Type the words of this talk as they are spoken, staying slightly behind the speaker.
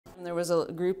There was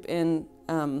a group in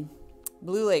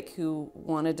Blue Lake who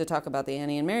wanted to talk about the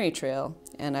Annie and Mary Trail,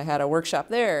 and I had a workshop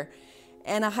there.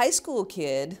 And a high school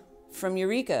kid from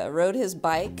Eureka rode his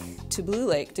bike to Blue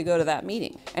Lake to go to that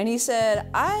meeting. And he said,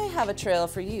 I have a trail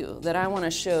for you that I want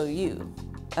to show you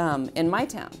in my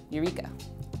town, Eureka.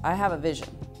 I have a vision.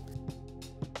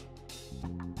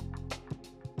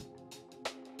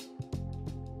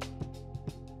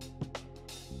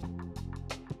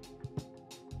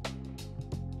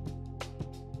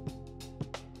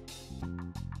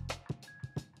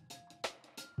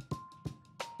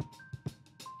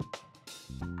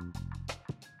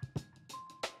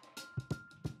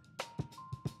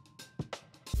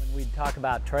 When we talk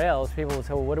about trails, people will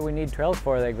say, well, what do we need trails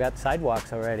for? They've got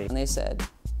sidewalks already. And they said,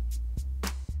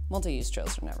 multi-use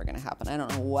trails are never going to happen. I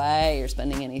don't know why you're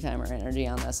spending any time or energy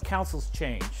on this. Councils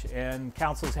change, and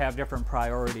councils have different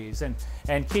priorities,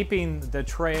 and keeping the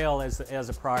trail as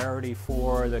a priority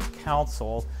for the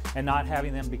council and not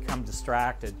having them become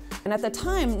distracted. And at the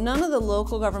time, none of the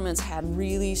local governments had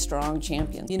really strong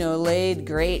champions. You know, laid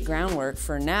great groundwork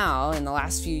for now, in the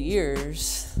last few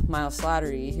years, Miles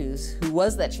Slattery, who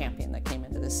was that champion that came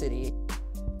into the city.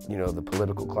 You know, the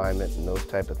political climate and those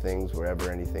type of things were ever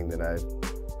anything that I've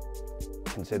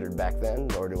considered back then,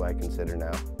 nor do I consider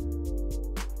now.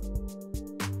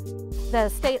 The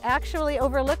state actually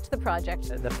overlooked the project.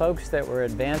 The folks that were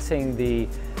advancing the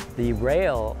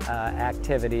rail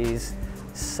activities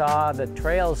saw the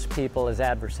trails people as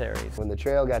adversaries. When the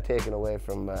trail got taken away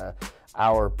from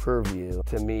our purview,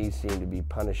 to me seemed to be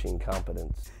punishing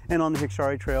competence. And on the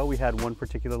Hickory Trail, we had one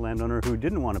particular landowner who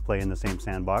didn't want to play in the same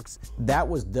sandbox. That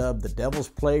was dubbed the Devil's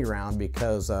Playground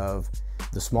because of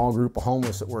the small group of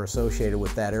homeless that were associated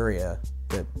with that area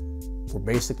that were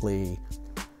basically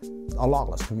a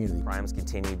lawless community. Crimes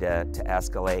continued to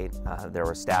escalate. There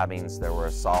were stabbings, there were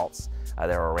assaults,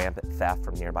 there were rampant theft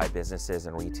from nearby businesses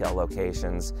and retail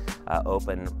locations,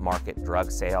 open market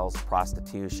drug sales,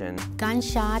 prostitution.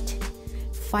 Gunshot,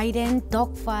 fighting,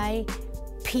 dogfight,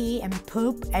 pee and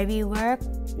poop everywhere.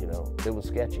 You know, it was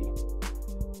sketchy.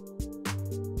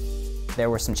 There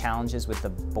were some challenges with the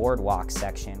boardwalk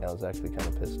section. I was actually kind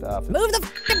of pissed off. Move the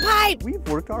f***ing pipe! We've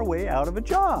worked our way out of a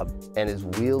job. And is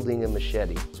wielding a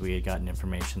machete. We had gotten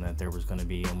information that there was going to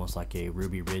be almost like a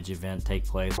Ruby Ridge event take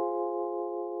place.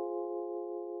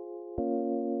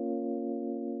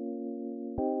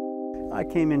 I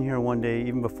came in here one day,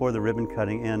 even before the ribbon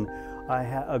cutting, and I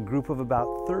had a group of about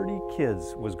 30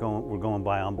 kids were going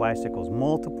by on bicycles,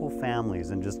 multiple families,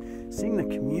 and just seeing the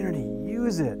community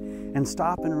use it and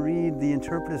stop and read the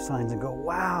interpretive signs and go,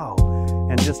 wow.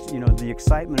 And just, you know, the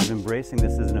excitement of embracing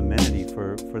this as an amenity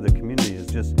for the community is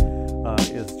just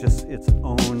its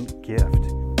own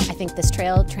gift. I think this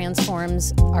trail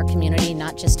transforms our community,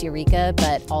 not just Eureka,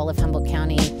 but all of Humboldt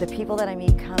County. The people that I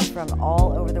meet come from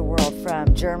all over the world,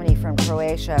 from Germany, from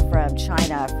Croatia, from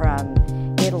China, from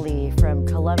Italy, from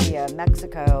Colombia,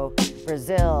 Mexico,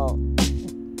 Brazil,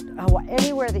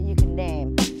 anywhere that you can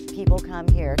name, people come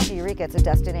here to Eureka. It's a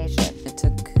destination. It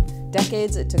took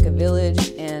decades, it took a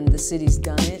village, and the city's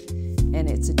done it, and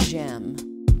it's a gem.